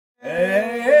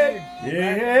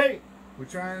We're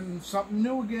trying something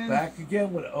new again. Back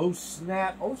again with Oh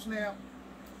Snap. Oh Snap.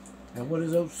 And what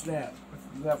is Oh Snap?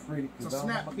 You got free It's a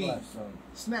snap pea.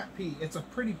 Snap pea. It's a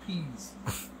pretty peas.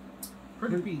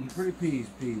 Pretty peas. Pretty peas.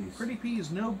 Pretty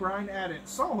peas. No brine added.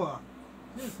 Soha.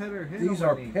 These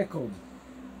are pickled.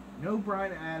 No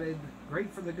brine added.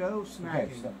 Great for the go. Snacking.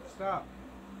 Okay, Stop.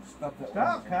 Stop that.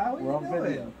 Stop, Kyle. What We're are you on doing?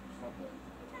 video. Stop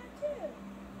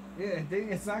that.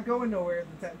 Yeah, it's not going nowhere.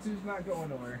 The tattoo's not going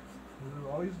nowhere.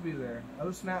 It'll always be there. Oh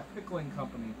Snap Pickling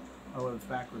Company. Oh, it's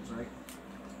backwards, right?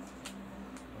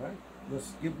 All right.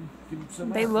 Let's give them some.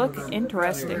 They look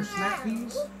interesting. Snap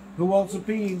peas. Who wants a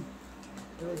bean?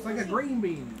 It's like a green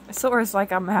bean. Sora's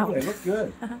like, I'm out. Oh, they look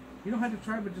good. You don't have to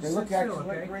try, but just They sit look still, actually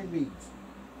okay? like green beans.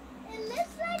 It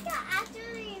looks like an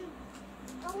actually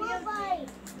a little bite.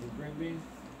 Green beans.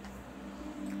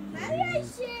 Maybe I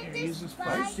should Use just this I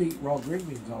bite. used to eat raw green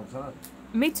beans all the time.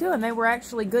 Me too, and they were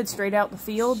actually good straight out the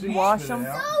field. You wash them. So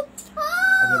I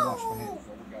didn't wash my cold. hands.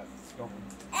 So we got scum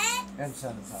and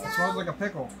sanitizer. It smells like a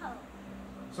pickle.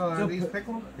 So are these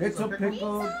pickled? It's a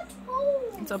pickle.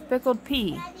 It's a pickled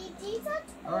pea. Daddy, these are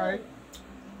All right.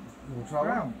 You want to try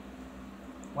Wow. one?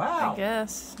 Wow. I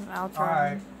guess. I'll All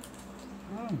try.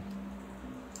 right.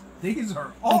 These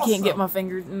are awesome. I can't get my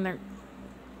fingers in there.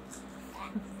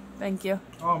 Thank you.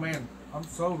 Oh man, I'm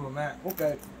sold on that.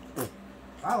 Okay.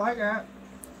 I like that.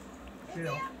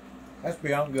 Chill. That's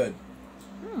beyond good.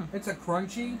 It's a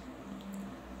crunchy.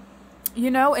 You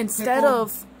know, instead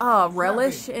Pickled of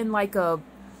relish in like a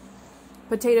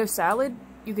potato salad,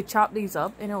 you could chop these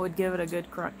up and it would give it a good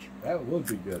crunch. That would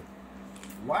be good.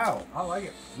 Wow. I like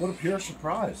it. What a pure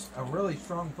surprise. A really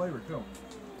strong flavor too.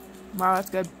 Wow, that's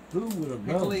good. Who would have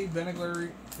known? Pickly, vinegary.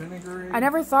 I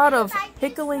never thought of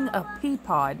pickling a pea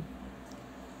pod.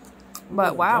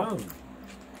 But wow.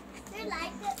 They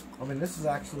like it. I mean, this is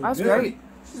actually That's good. great.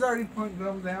 She's already putting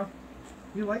thumbs down.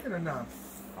 You like it or not?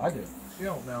 I do. You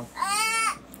don't know.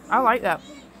 I like that.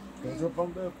 Thumbs up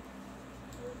on that.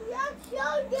 You're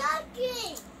so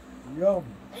yucky. Yum.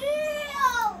 Ew.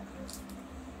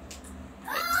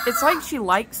 It's like she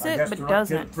likes I it, guess but the kid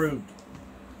doesn't. approved.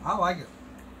 I like it.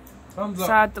 Thumbs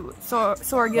up.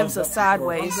 Sora gives Thumbs us up.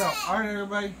 sideways. Thumbs up. All right,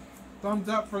 everybody. Thumbs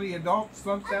up for the adults.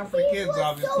 Thumbs down for the kids,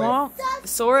 obviously. Well,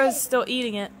 Sora's still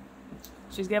eating it.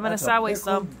 She's giving That's a sideways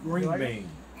pickled thumb. green like it? bean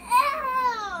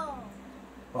Ew.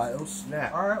 by Oh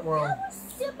Snap. All right, well, That was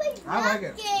super yucky. I like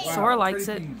it. Wow, Sora likes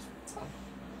pretty it. peas.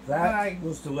 That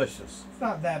was delicious. It's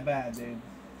not that bad, dude.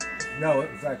 No,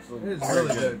 it was actually It is very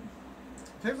really good.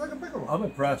 Tastes like a pickle. I'm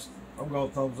impressed. I'm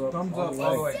going thumbs up. Thumbs all up the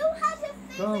all the way. way. Still has a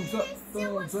Thumbs up,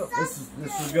 still thumbs up.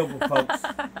 This is good one, folks.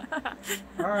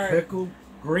 All right. Pickled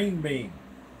green bean.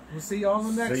 We'll see you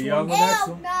on the next See you one. on the next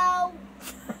one. No.